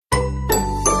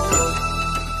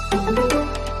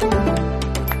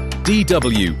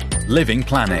DW Living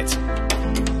Planet.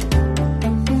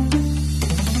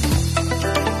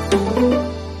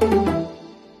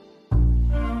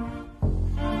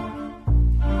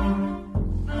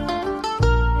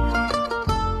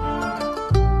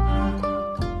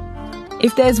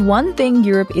 If there's one thing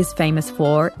Europe is famous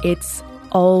for, it's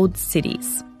old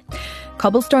cities.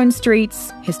 Cobblestone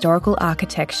streets, historical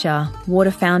architecture,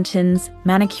 water fountains,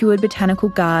 manicured botanical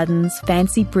gardens,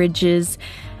 fancy bridges,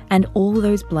 and all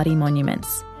those bloody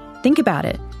monuments. Think about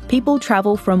it. People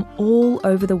travel from all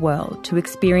over the world to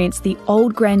experience the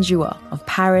old grandeur of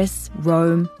Paris,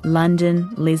 Rome,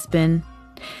 London, Lisbon.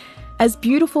 As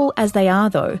beautiful as they are,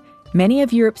 though, many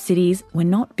of Europe's cities were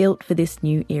not built for this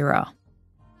new era.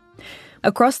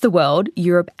 Across the world,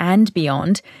 Europe and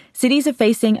beyond, cities are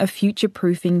facing a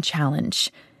future-proofing challenge.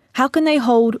 How can they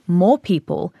hold more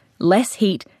people, less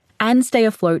heat, and stay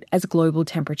afloat as global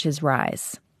temperatures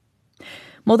rise?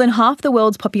 More than half the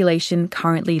world's population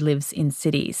currently lives in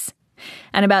cities,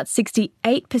 and about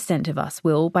 68% of us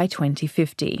will by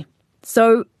 2050.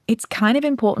 So it's kind of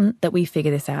important that we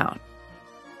figure this out.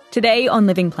 Today on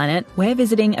Living Planet, we're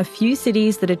visiting a few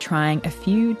cities that are trying a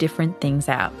few different things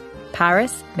out.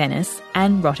 Paris, Venice,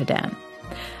 and Rotterdam.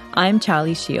 I'm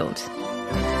Charlie Shield.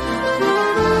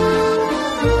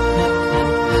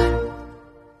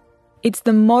 It's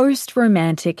the most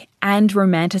romantic and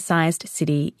romanticised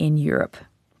city in Europe,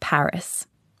 Paris.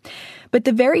 But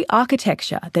the very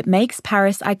architecture that makes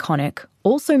Paris iconic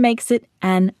also makes it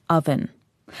an oven.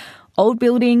 Old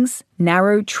buildings,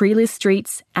 narrow treeless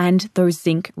streets, and those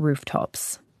zinc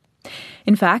rooftops.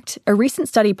 In fact, a recent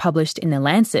study published in The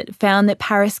Lancet found that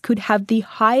Paris could have the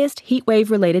highest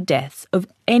heatwave-related deaths of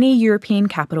any European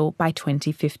capital by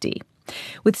 2050,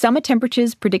 with summer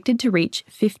temperatures predicted to reach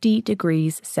 50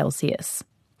 degrees Celsius.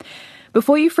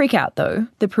 Before you freak out, though,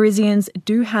 the Parisians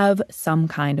do have some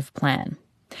kind of plan.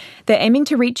 They're aiming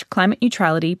to reach climate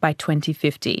neutrality by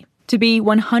 2050, to be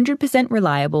 100%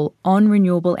 reliable on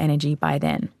renewable energy by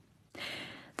then.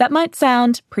 That might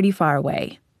sound pretty far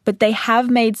away, but they have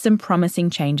made some promising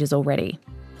changes already.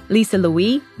 Lisa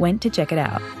Louis went to check it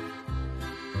out.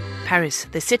 Paris,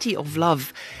 the city of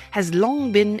love, has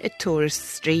long been a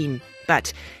tourist's dream.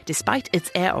 But despite its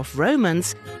air of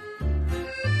romance,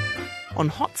 on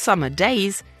hot summer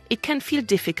days, it can feel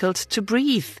difficult to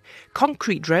breathe.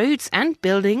 Concrete roads and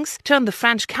buildings turn the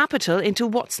French capital into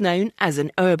what's known as an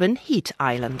urban heat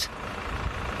island.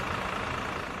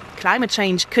 Climate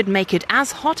change could make it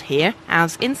as hot here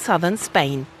as in southern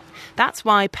Spain. That's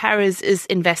why Paris is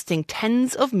investing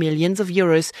tens of millions of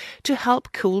euros to help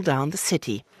cool down the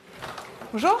city.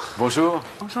 Bonjour. Bonjour.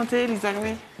 Enchantée, Lisa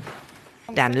Louis.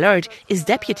 Dan Lerd is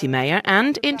deputy mayor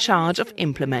and in charge of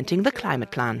implementing the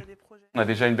climate plan. On a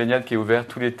déjà une baignade qui est ouverte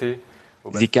tout l'été.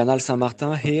 The Canal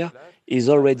Saint-Martin here is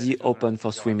already open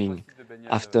for swimming.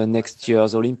 After next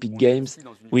year's Olympic Games,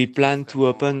 we plan to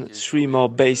open 3 more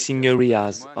bathing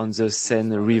areas on the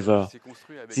Seine River.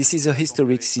 This is a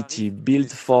historic city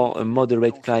built for a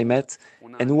moderate climate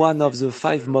and one of the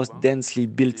 5 most densely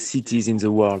built cities in the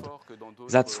world.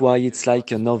 That's why it's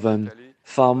like an oven,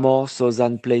 far more so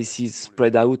than places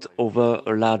spread out over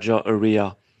a larger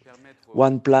area.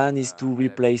 One plan is to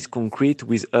replace concrete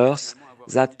with earth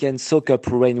that can soak up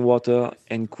rainwater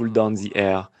and cool down the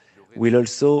air. We'll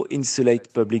also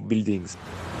insulate public buildings.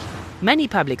 Many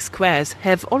public squares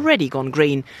have already gone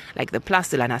green, like the Place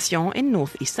de la Nation in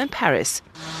northeastern Paris.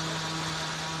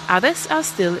 Others are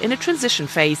still in a transition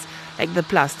phase, like the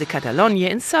Place de Catalogne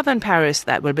in southern Paris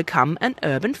that will become an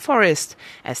urban forest,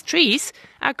 as trees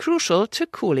are crucial to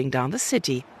cooling down the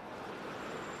city.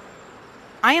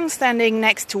 I am standing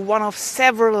next to one of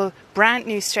several brand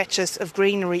new stretches of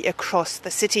greenery across the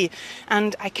city,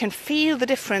 and I can feel the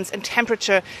difference in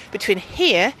temperature between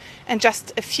here and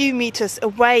just a few meters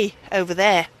away over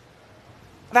there.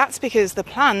 That's because the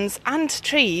plants and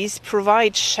trees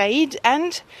provide shade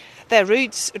and their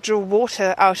roots draw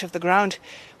water out of the ground,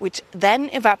 which then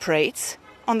evaporates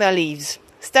on their leaves.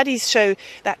 Studies show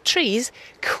that trees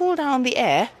cool down the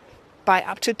air by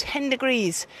up to 10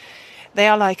 degrees. They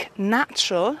are like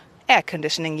natural air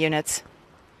conditioning units.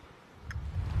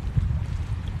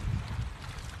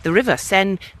 The River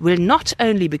Seine will not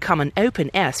only become an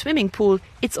open-air swimming pool,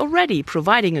 it's already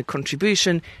providing a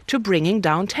contribution to bringing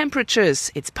down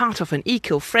temperatures. It's part of an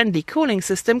eco-friendly cooling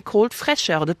system called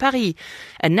Fraîcheur de Paris,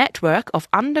 a network of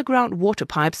underground water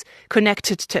pipes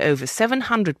connected to over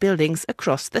 700 buildings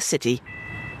across the city.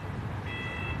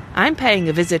 I'm paying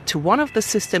a visit to one of the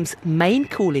system's main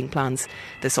cooling plants,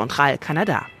 the Centrale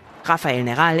Canada. Raphaël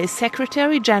Neral is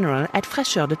Secretary General at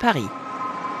Fraîcheur de Paris.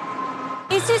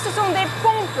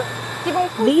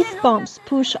 These pumps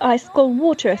push ice-cold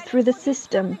water through the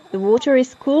system. The water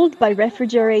is cooled by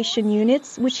refrigeration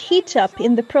units, which heat up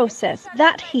in the process.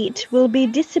 That heat will be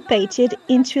dissipated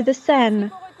into the Seine.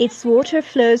 Its water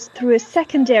flows through a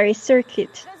secondary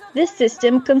circuit. This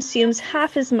system consumes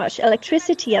half as much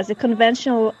electricity as a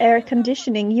conventional air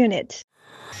conditioning unit.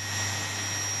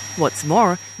 What's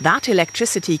more, that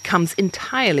electricity comes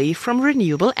entirely from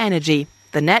renewable energy.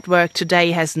 The network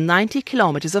today has 90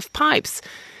 kilometers of pipes,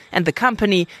 and the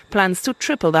company plans to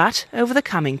triple that over the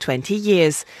coming 20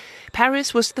 years.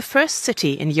 Paris was the first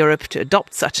city in Europe to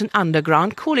adopt such an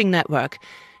underground cooling network.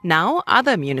 Now,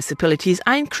 other municipalities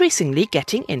are increasingly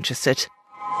getting interested.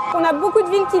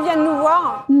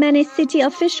 Many city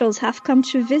officials have come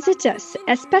to visit us,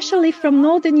 especially from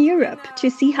Northern Europe,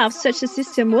 to see how such a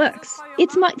system works.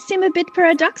 It might seem a bit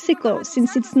paradoxical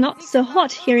since it's not so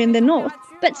hot here in the north,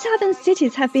 but southern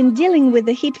cities have been dealing with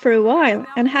the heat for a while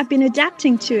and have been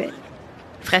adapting to it.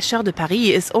 Fraîcheur de Paris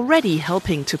is already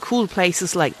helping to cool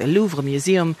places like the Louvre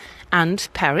Museum and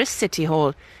Paris City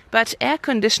Hall. But air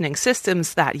conditioning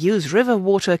systems that use river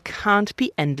water can't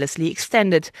be endlessly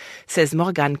extended, says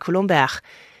Morgane Colombert.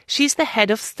 She's the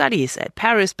head of studies at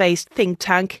Paris-based think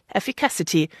tank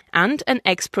Efficacity and an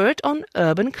expert on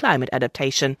urban climate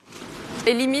adaptation.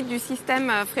 Systems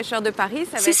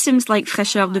like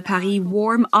Fraîcheur de Paris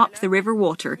warm up the river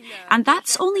water, and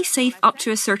that's only safe up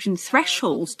to a certain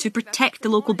threshold to protect the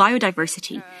local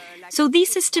biodiversity. So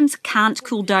these systems can't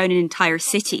cool down an entire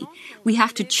city. We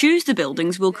have to choose the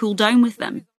buildings we'll cool down with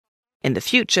them. In the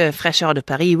future, Fraîcheur de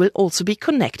Paris will also be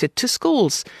connected to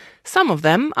schools. Some of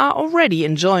them are already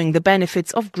enjoying the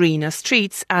benefits of greener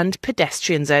streets and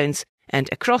pedestrian zones. And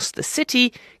across the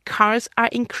city, cars are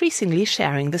increasingly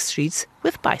sharing the streets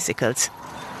with bicycles.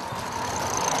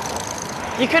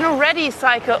 You can already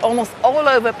cycle almost all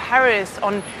over Paris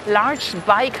on large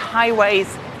bike highways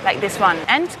like this one.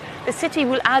 And the city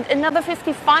will add another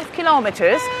 55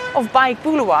 kilometers of bike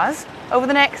boulevards over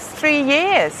the next 3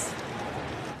 years.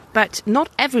 But not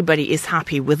everybody is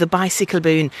happy with the bicycle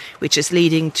boon, which is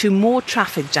leading to more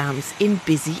traffic jams in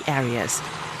busy areas.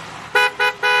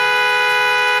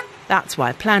 That's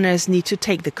why planners need to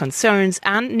take the concerns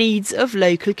and needs of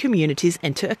local communities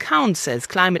into account, says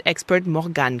climate expert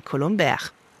Morgane Colombert.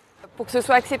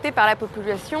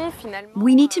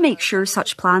 We need to make sure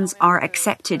such plans are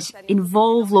accepted,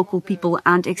 involve local people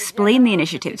and explain the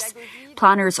initiatives.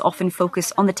 Planners often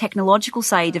focus on the technological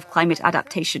side of climate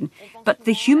adaptation, but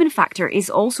the human factor is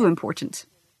also important.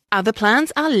 Other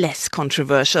plans are less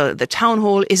controversial. The town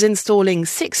hall is installing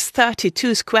 6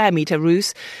 32-square-metre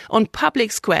roofs on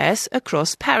public squares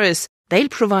across Paris. They'll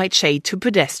provide shade to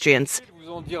pedestrians.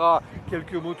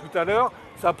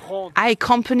 I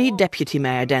accompanied Deputy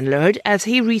Mayor Dan Lerd as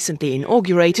he recently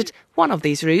inaugurated one of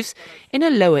these roofs in a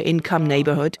lower-income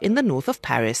neighbourhood in the north of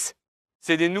Paris.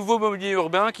 C'est des nouveaux mobiliers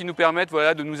urbains qui nous permettent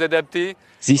de nous adapter.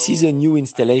 This is a new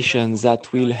installation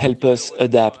that will help us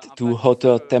adapt to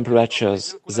hotter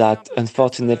temperatures that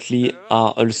unfortunately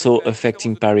are also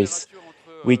affecting Paris.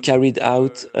 We carried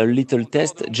out a little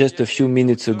test just a few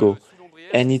minutes ago,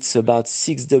 and it's about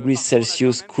 6 degrees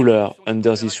Celsius cooler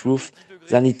under this roof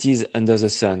than it is under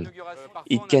the sun.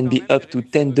 It can be up to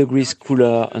 10 degrees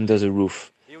cooler under the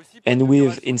roof. And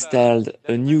we've installed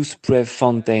a new spray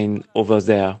fountain over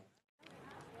there.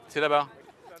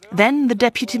 Then the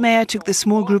deputy mayor took the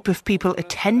small group of people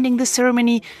attending the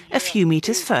ceremony a few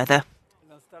meters further.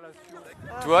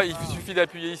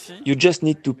 You just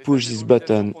need to push this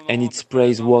button and it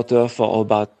sprays water for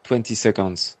about 20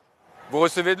 seconds.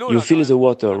 You feel the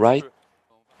water, right?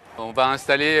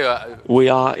 We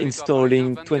are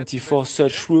installing 24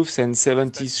 such roofs and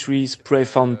 73 spray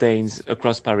fountains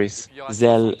across Paris.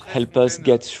 They'll help us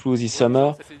get through the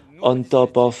summer on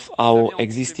top of our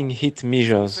existing heat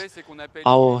measures.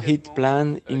 Our heat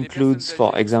plan includes,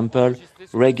 for example,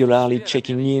 regularly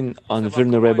checking in on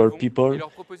vulnerable people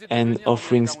and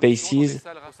offering spaces,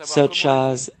 such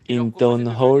as in town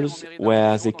halls,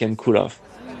 where they can cool off.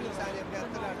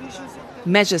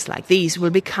 Measures like these will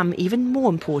become even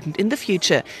more important in the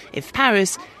future if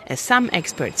Paris, as some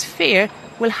experts fear,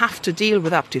 will have to deal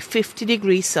with up to 50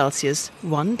 degrees Celsius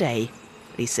one day.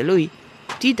 Lisa Louis,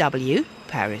 DW,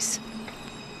 Paris.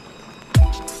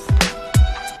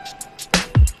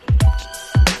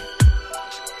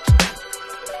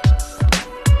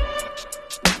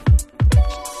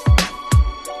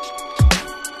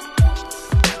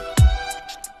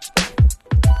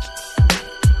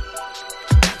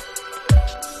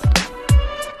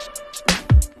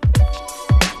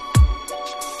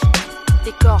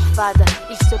 Décor fade.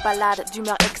 Il se balade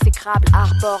d'humeur exécrable,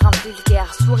 arbore un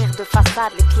vulgaire sourire de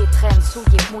façade. Les pieds traînent,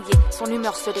 souillés, mouillés, son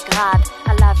humeur se dégrade.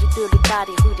 À la vue de l'état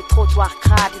des rues, des trottoirs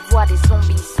crades, il voit des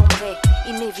zombies sombrer,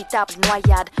 inévitable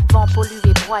noyade. Vent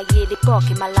pollué, broyé, l'époque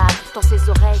est malade. Dans ses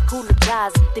oreilles coule le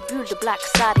jazz, des bulles de black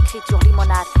sad, écriture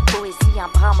limonade, poésie, un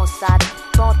bras maussade.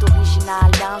 Bande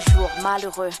originale d'un jour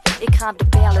malheureux, écrin de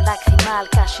perles lacrymales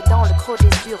cachées dans le creux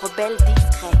des yeux, rebelles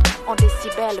discrets. En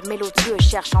décibels mélodieux,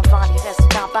 cherche en vain les restes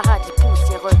d'un paradis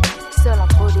poussiéreux. Seul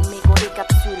entre les mégots, les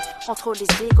capsules, entre les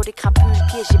égos, les crapules,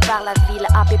 piégés par la ville,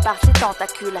 happé par ses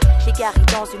tentacules, égaré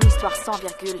dans une histoire sans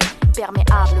virgule,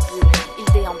 perméable bulle, il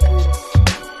déambule.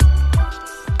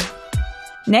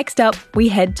 Next up, we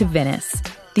head to Venice,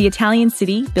 the Italian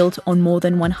city built on more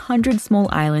than 100 small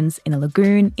islands in a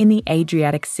lagoon in the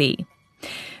Adriatic Sea.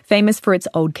 Famous for its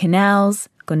old canals,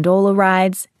 gondola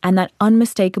rides, and that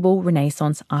unmistakable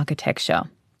Renaissance architecture.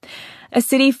 A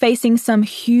city facing some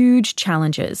huge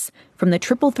challenges, from the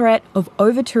triple threat of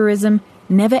over-tourism,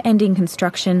 never-ending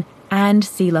construction, and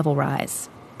sea level rise.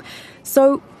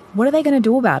 So, what are they going to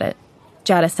do about it?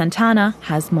 Giada Santana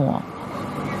has more.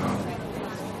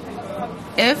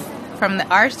 If, from the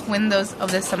arched windows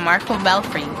of the San Marco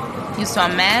Belfry, you saw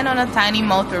a man on a tiny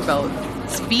motorboat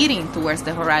speeding towards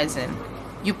the horizon,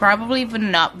 you probably would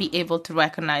not be able to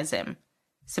recognize him.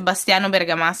 Sebastiano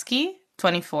Bergamaschi,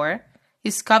 24,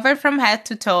 is covered from head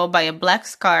to toe by a black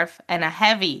scarf and a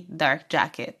heavy, dark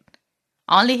jacket.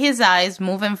 Only his eyes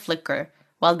move and flicker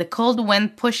while the cold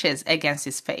wind pushes against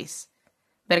his face.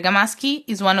 Bergamaschi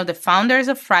is one of the founders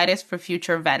of Fridays for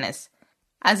Future Venice.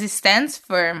 As he stands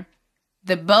firm,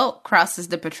 the boat crosses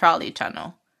the Petroli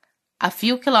Channel, a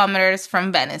few kilometers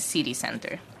from Venice city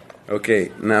center. Okay,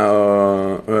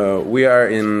 now we are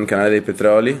in Canale dei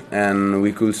Petroli, and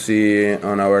we could see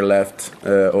on our left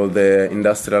all the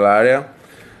industrial area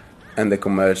and the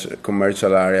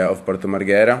commercial area of Porto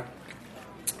Marghera,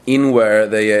 in where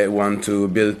they want to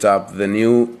build up the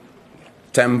new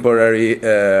temporary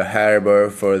harbor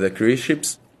for the cruise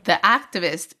ships. The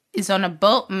activist is on a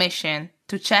boat mission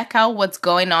to check out what's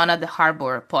going on at the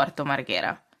harbor of Porto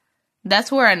Marghera.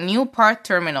 That's where a new port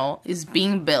terminal is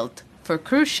being built for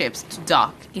cruise ships to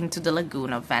dock into the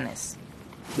lagoon of Venice.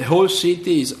 The whole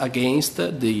city is against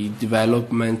the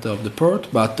development of the port,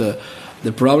 but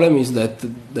the problem is that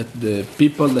the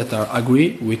people that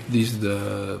agree with this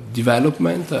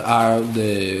development are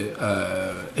the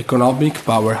economic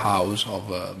powerhouse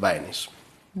of Venice.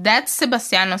 That's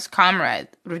Sebastiano's comrade,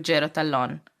 Ruggero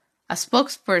Tallon, a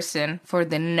spokesperson for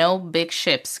the No Big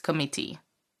Ships Committee.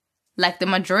 Like the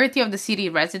majority of the city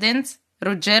residents,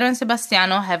 Ruggero and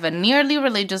Sebastiano have a nearly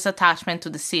religious attachment to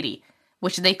the city,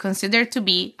 which they consider to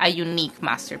be a unique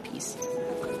masterpiece.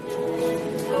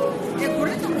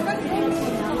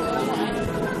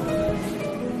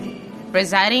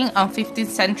 Residing on 15th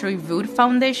century wood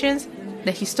foundations,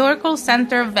 the historical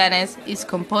center of Venice is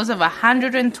composed of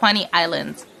 120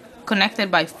 islands,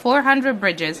 connected by 400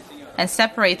 bridges and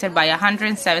separated by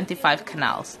 175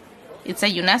 canals. It's a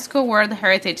UNESCO World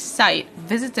Heritage Site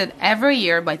visited every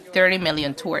year by 30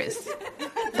 million tourists.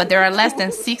 But there are less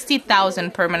than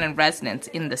 60,000 permanent residents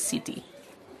in the city.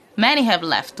 Many have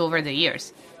left over the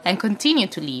years and continue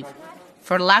to leave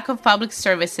for lack of public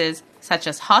services such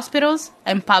as hospitals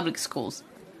and public schools,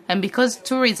 and because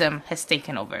tourism has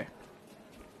taken over.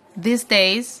 These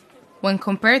days, when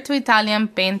compared to Italian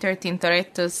painter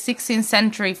Tintoretto's 16th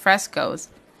century frescoes,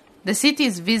 the city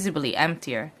is visibly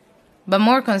emptier. But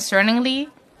more concerningly,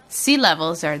 sea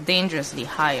levels are dangerously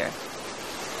higher.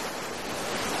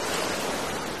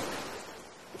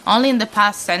 Only in the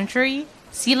past century,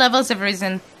 sea levels have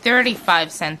risen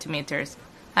 35 centimeters,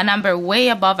 a number way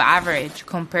above average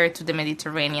compared to the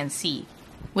Mediterranean Sea,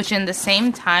 which in the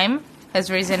same time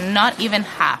has risen not even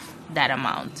half that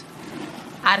amount.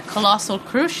 Add colossal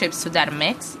cruise ships to that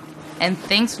mix, and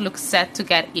things look set to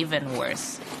get even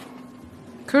worse.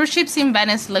 Cruise ships in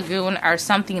Venice Lagoon are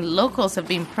something locals have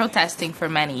been protesting for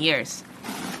many years.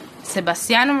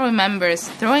 Sebastiano remembers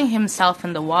throwing himself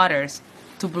in the waters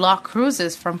to block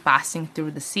cruises from passing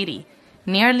through the city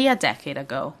nearly a decade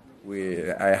ago.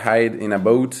 I hid in a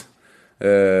boat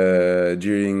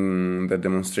during the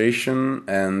demonstration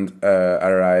and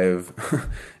arrive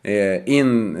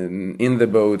in the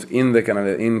boat in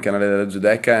Canale della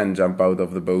Giudecca and jump out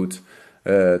of the boat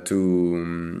in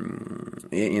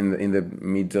the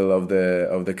middle of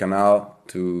the canal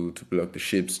to block the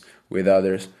ships with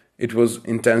others. It was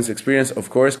intense experience,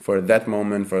 of course. For that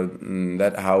moment, for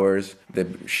that hours, the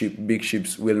big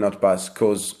ships will not pass,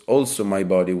 because also my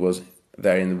body was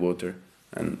there in the water,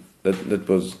 and that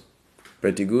was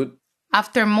pretty good.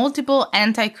 After multiple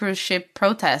anti-cruise ship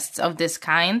protests of this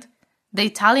kind, The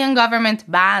Italian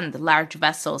government banned large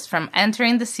vessels from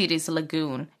entering the city's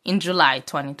lagoon in July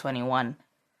 2021.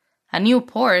 A new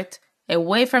port,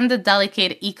 away from the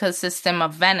delicate ecosystem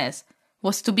of Venice,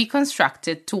 was to be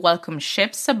constructed to welcome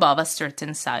ships above a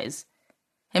certain size.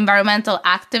 Environmental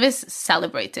activists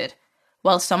celebrated,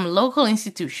 while some local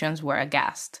institutions were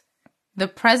aghast. The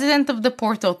president of the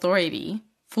Port Authority,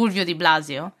 Fulvio Di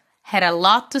Blasio, had a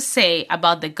lot to say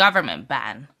about the government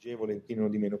ban.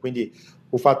 Quindi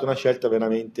fu fatta una scelta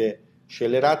veramente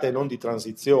scellerata e non di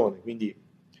transizione, quindi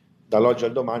dall'oggi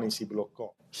al domani si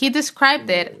bloccò. He described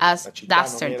it as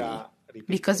dastardly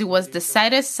because it was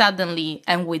decided suddenly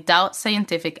and without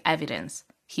scientific evidence,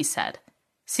 he said.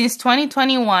 Since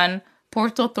 2021,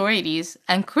 port authorities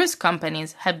and cruise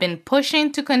companies have been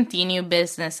pushing to continue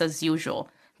business as usual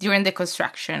during the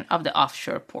construction of the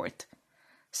offshore port.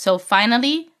 So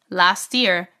finally, last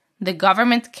year, the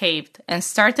government caved and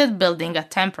started building a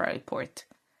temporary port.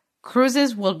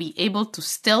 Cruises will be able to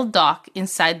still dock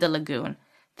inside the lagoon,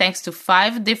 thanks to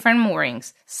 5 different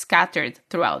moorings scattered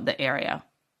throughout the area.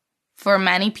 For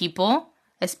many people,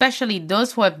 especially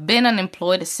those who have been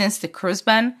unemployed since the cruise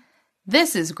ban,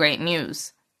 this is great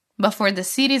news. But for the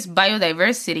city's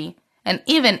biodiversity and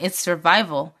even its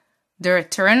survival, the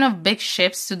return of big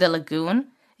ships to the lagoon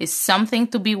is something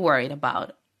to be worried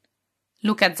about.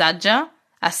 Luca Zaggia,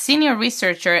 a senior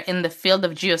researcher in the field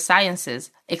of geosciences,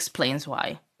 explains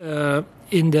why.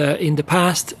 In the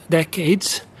past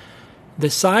decades,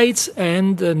 the size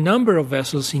and the number of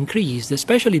vessels increased,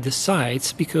 especially the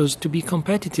size, because to be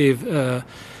competitive,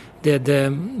 the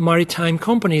maritime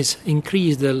companies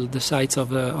increased the size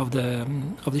of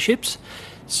the ships.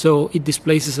 So it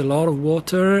displaces a lot of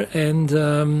water, and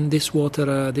this movement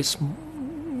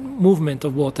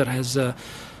of water has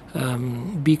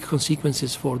big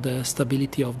consequences for the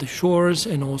stability of the shores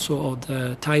and also of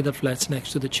the tidal flats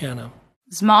next to the channel.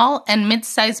 Small and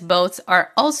mid-sized boats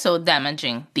are also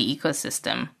damaging the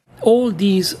ecosystem. All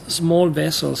these small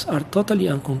vessels are totally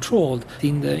uncontrolled.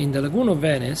 In the Lagoon of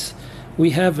Venice,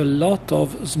 we have a lot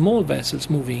of small vessels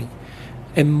moving,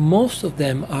 and most of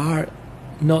them are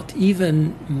not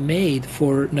even made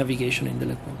for navigation in the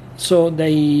lagoon. So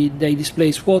they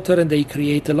displace water and they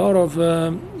create a lot of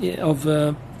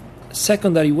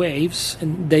secondary waves,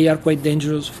 and they are quite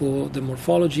dangerous for the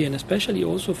morphology and especially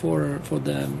also for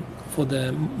the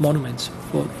monuments,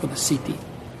 for the city.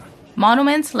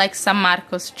 Monuments like San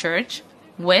Marco's Church,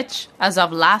 which, as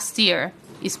of last year,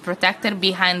 is protected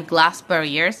behind glass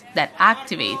barriers that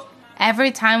activate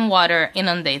every time water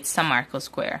inundates San Marco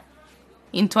Square.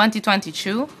 In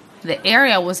 2022, the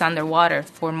area was underwater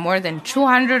for more than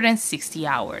 260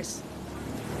 hours.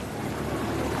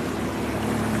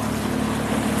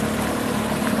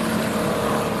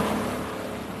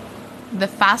 The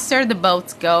faster the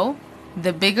boats go,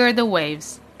 the bigger the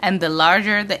waves, and the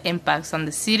larger the impacts on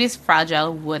the city's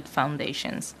fragile wood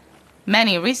foundations.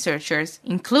 Many researchers,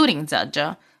 including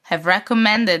Zaggia, have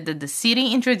recommended that the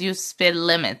city introduce speed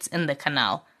limits in the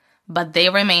canal, but they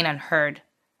remain unheard.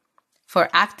 For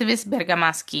activist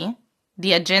Bergamaschi,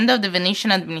 the agenda of the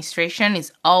Venetian administration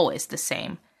is always the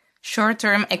same: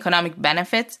 short-term economic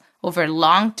benefits over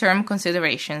long-term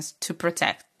considerations to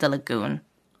protect the lagoon.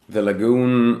 The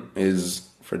lagoon is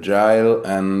fragile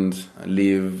and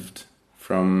lived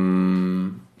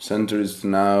from centuries to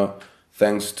now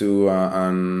thanks to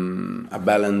a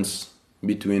balance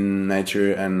between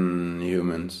nature and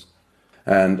humans.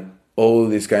 And all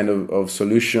these kind of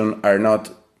solutions are not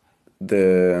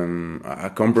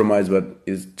a compromise, but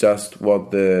it's just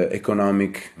what the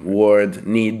economic world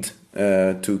need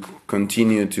to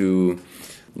continue to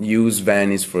use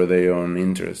Venice for their own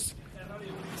interests.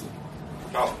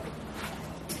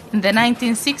 In the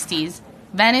 1960s,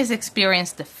 Venice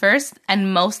experienced the first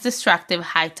and most destructive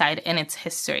high tide in its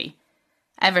history.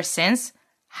 Ever since,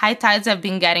 high tides have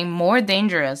been getting more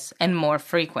dangerous and more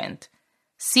frequent.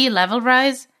 Sea level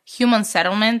rise, human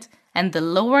settlement, and the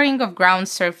lowering of ground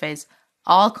surface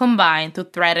all combine to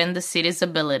threaten the city's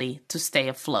ability to stay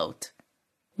afloat.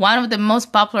 One of the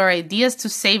most popular ideas to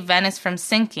save Venice from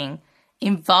sinking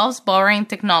involves borrowing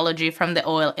technology from the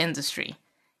oil industry.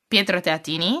 Pietro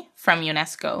Teatini, from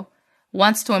UNESCO,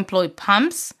 wants to employ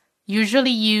pumps, usually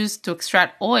used to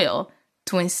extract oil,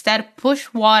 to instead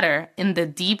push water in the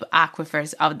deep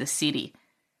aquifers of the city.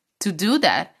 To do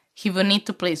that, he would need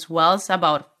to place wells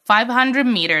about 500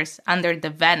 meters under the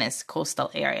Venice coastal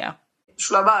area.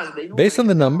 Based on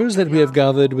the numbers that we have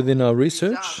gathered within our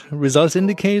research, results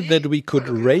indicate that we could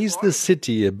raise the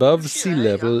city above sea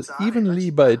level evenly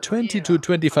by 20 to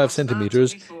 25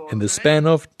 centimeters in the span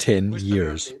of 10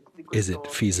 years. Is it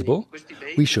feasible?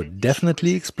 We should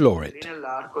definitely explore it.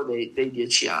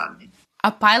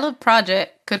 A pilot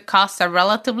project could cost a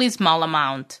relatively small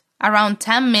amount, around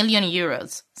 10 million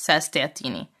euros, says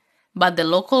Teatini. But the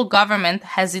local government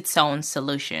has its own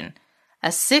solution.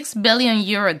 A 6 billion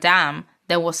euro dam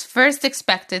that was first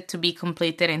expected to be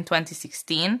completed in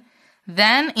 2016,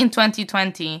 then in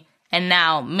 2020, and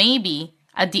now maybe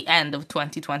at the end of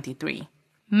 2023.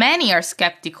 Many are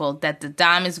skeptical that the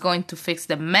dam is going to fix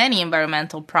the many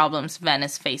environmental problems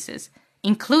Venice faces,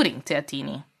 including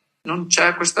Teatini. Non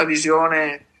c'è questa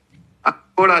visione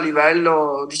ancora a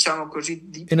livello, diciamo così,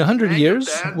 di In 100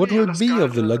 years, what will be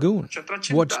of the lagoon?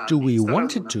 What do we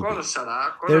want it to be?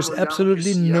 There's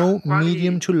absolutely no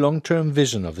medium to long-term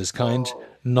vision of this kind,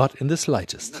 not in the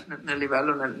slightest. Nel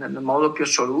modo più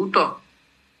assoluto.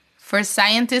 For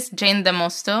scientist Jane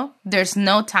Damosto, there's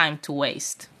no time to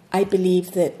waste. I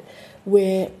believe that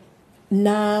we're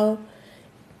now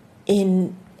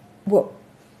in what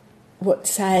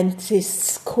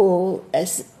scientists call a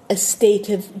state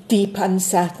of deep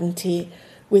uncertainty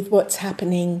with what's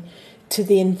happening to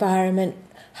the environment,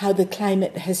 how the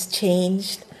climate has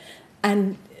changed,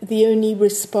 and the only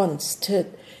response to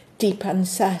deep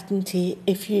uncertainty,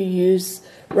 if you use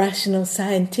rational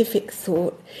scientific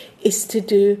thought, is to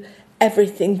do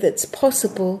everything that's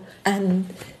possible.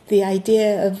 And the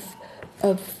idea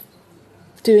of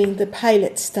doing the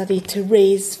pilot study to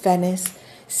raise Venice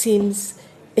seems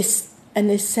an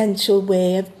essential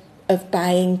way of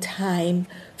buying time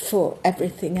for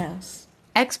everything else.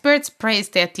 Experts praise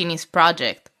Teatini's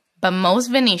project, but most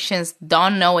Venetians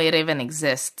don't know it even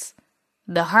exists.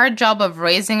 The hard job of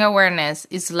raising awareness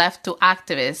is left to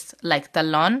activists like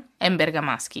Tallon and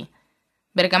Bergamaschi.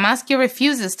 Bergamaschi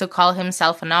refuses to call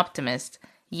himself an optimist,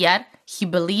 yet he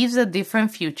believes a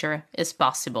different future is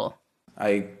possible.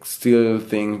 I still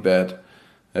think that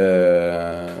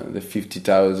the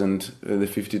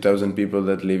 50,000 people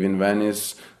that live in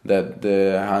Venice, that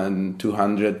the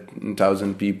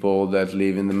 200,000 people that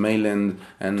live in the mainland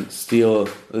and still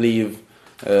live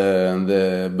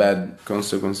the bad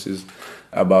consequences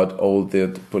about all the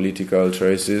political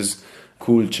choices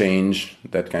could change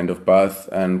that kind of path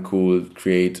and could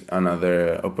create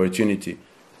another opportunity.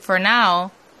 For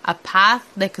now, a path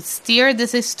that could steer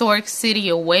this historic city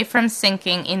away from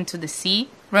sinking into the sea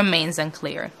remains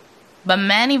unclear. But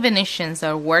many Venetians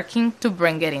are working to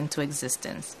bring it into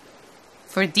existence.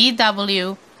 For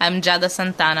DW, I'm Giada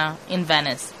Santana in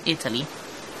Venice, Italy.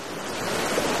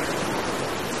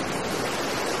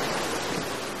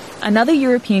 Another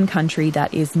European country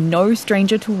that is no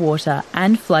stranger to water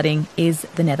and flooding is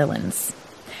the Netherlands.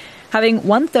 Having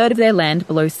 1/3 of their land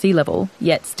below sea level,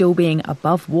 yet still being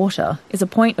above water, is a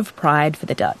point of pride for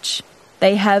the Dutch.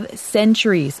 They have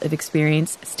centuries of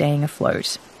experience staying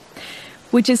afloat,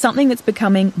 which is something that's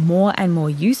becoming more and more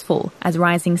useful as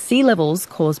rising sea levels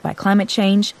caused by climate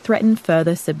change threaten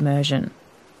further submersion.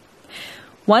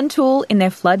 One tool in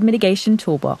their flood mitigation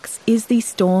toolbox is the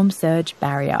storm surge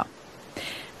barrier.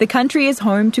 The country is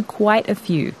home to quite a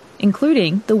few,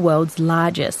 including the world's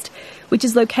largest, which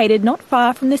is located not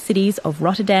far from the cities of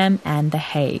Rotterdam and The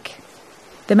Hague.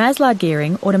 The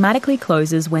Maasluitgering automatically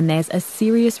closes when there's a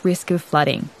serious risk of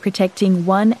flooding, protecting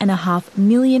 1.5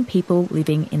 million people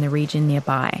living in the region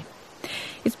nearby.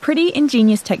 It's pretty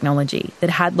ingenious technology that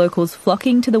had locals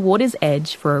flocking to the water's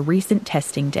edge for a recent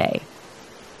testing day.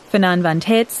 Fernand van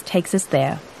Teets takes us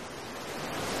there.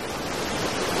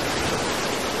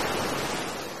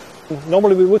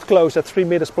 Normally we would close at 3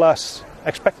 meters plus,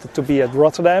 expected to be at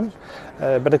Rotterdam,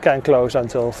 but it can close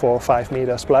until 4 or 5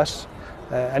 meters plus,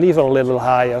 and even a little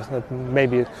higher.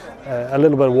 Maybe a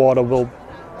little bit of water will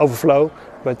overflow,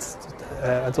 but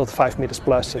until 5 meters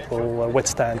plus it will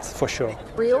withstand for sure.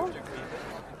 Real?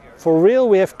 For real,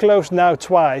 we have closed now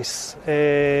twice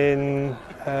in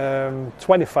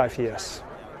 25 years.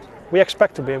 We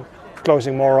expect to be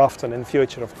closing more often in the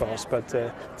future, of course, but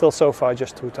till so far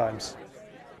just 2 times.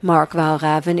 Mark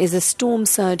Walraven is a storm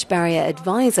surge barrier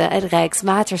advisor at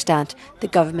Rijkswaterstaat, the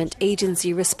government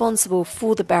agency responsible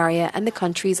for the barrier and the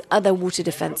country's other water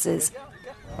defences.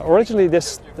 Originally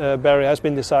this barrier has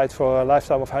been designed for a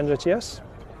lifetime of 100 years.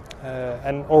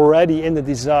 And already in the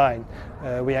design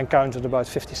we encountered about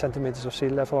 50 centimeters of sea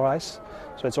level rise.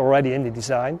 So it's already in the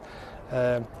design.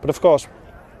 But of course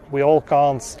we all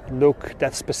can't look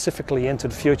that specifically into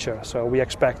the future. So we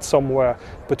expect somewhere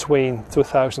between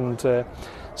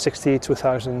 2060,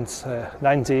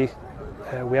 2090,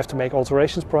 we have to make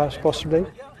alterations possibly.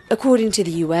 According to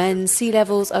the UN, sea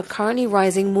levels are currently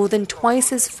rising more than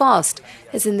twice as fast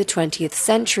as in the 20th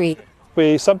century.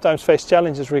 We sometimes face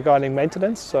challenges regarding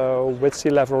maintenance, so with sea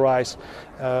level rise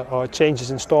or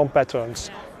changes in storm patterns,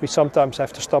 we sometimes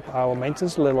have to stop our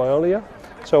maintenance a little earlier.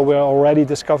 So we're already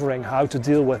discovering how to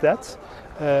deal with that.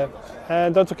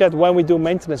 And don't forget, when we do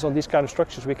maintenance on these kind of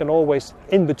structures, we can always,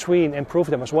 in between, improve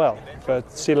them as well.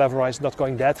 But sea level rise is not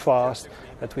going that fast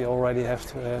that we already have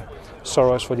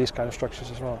sorrows for these kind of structures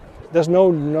as well. There's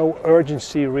no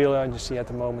urgency, real urgency at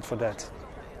the moment for that.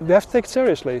 We have to take it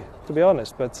seriously, to be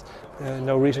honest, but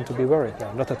no reason to be worried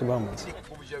now, not at the moment.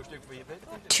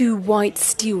 2 white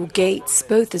steel gates,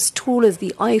 both as tall as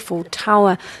the Eiffel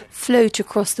Tower, float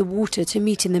across the water to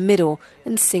meet in the middle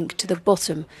and sink to the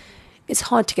bottom. It's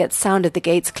hard to get sound of the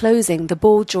gates closing. The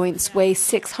ball joints weigh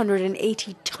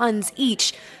 680 tons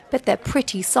each, but they're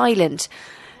pretty silent.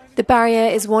 The barrier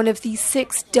is one of the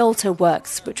 6 delta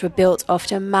works which were built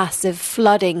after massive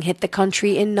flooding hit the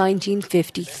country in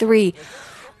 1953.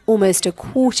 Almost a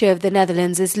quarter of the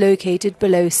Netherlands is located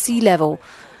below sea level.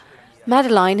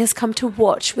 Madeline has come to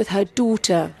watch with her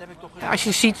daughter.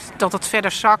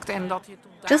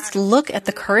 Just look at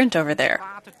the current over there.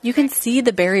 You can see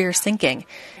the barrier sinking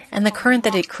and the current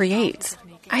that it creates.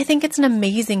 I think it's an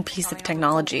amazing piece of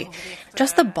technology.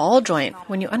 Just the ball joint,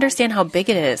 when you understand how big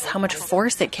it is, how much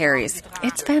force it carries,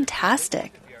 it's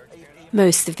fantastic.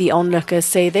 Most of the onlookers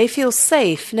say they feel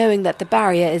safe knowing that the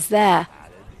barrier is there.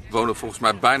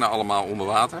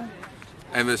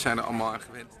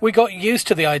 We got used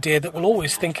to the idea that we'll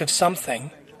always think of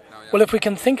something. Well, if we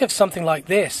can think of something like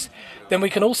this, then we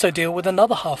can also deal with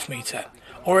another half metre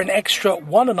or an extra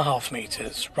 1.5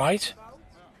 metres, right?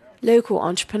 Local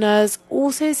entrepreneurs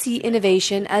also see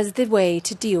innovation as the way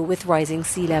to deal with rising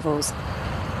sea levels.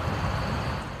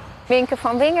 Minke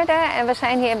van Wingerden en we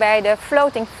zijn hier bij de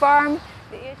Floating Farm.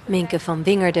 Minke van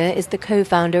Wingerden is the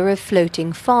co-founder of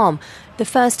Floating Farm, the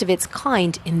first of its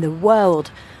kind in the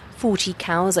world. 40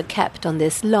 cows are kept on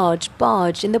this large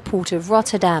barge in the port of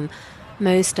Rotterdam.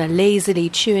 Most are lazily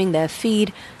chewing their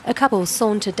feed. A couple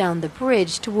saunter down the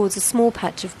bridge towards a small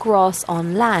patch of grass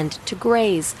on land to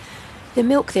graze. The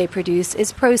milk they produce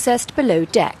is processed below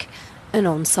deck. An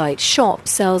on-site shop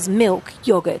sells milk,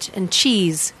 yogurt and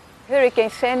cheese. Hurricane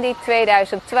Sandy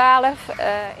 2012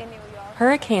 in New York.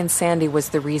 Hurricane Sandy was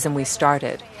the reason we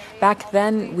started. Back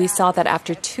then, we saw that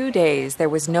after 2 days, there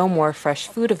was no more fresh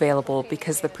food available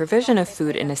because the provision of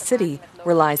food in a city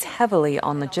relies heavily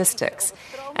on logistics.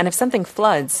 And if something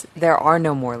floods, there are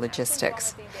no more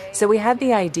logistics. So we had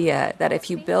the idea that if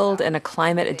you build in a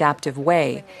climate-adaptive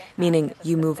way, meaning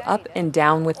you move up and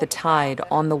down with the tide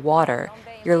on the water,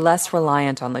 you're less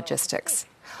reliant on logistics.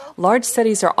 Large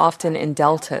cities are often in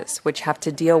deltas, which have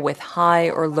to deal with high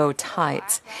or low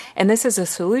tides. And this is a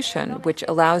solution which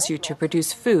allows you to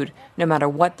produce food no matter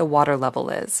what the water level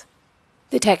is.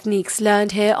 The techniques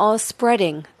learned here are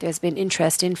spreading. There's been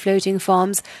interest in floating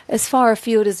farms as far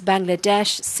afield as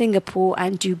Bangladesh, Singapore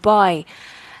and Dubai.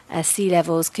 As sea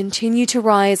levels continue to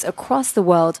rise across the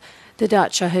world, the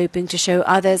Dutch are hoping to show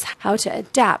others how to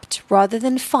adapt rather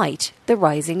than fight the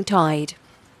rising tide.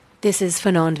 This is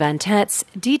Fernand van Tetz,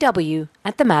 DW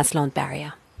at the Maasland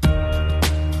Barrier.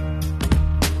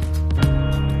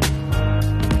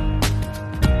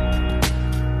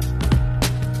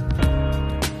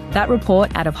 That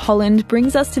report out of Holland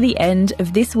brings us to the end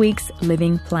of this week's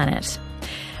Living Planet.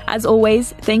 As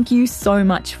always, thank you so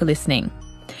much for listening.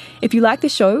 If you like the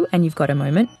show and you've got a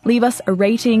moment, leave us a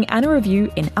rating and a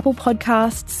review in Apple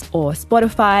Podcasts or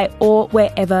Spotify or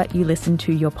wherever you listen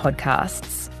to your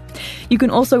podcasts. You can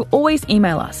also always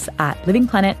email us at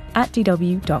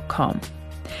livingplanet@dw.com.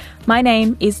 My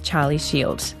name is Charlie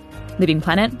Shield. Living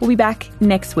Planet will be back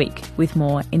next week with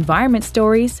more environment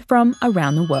stories from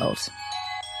around the world.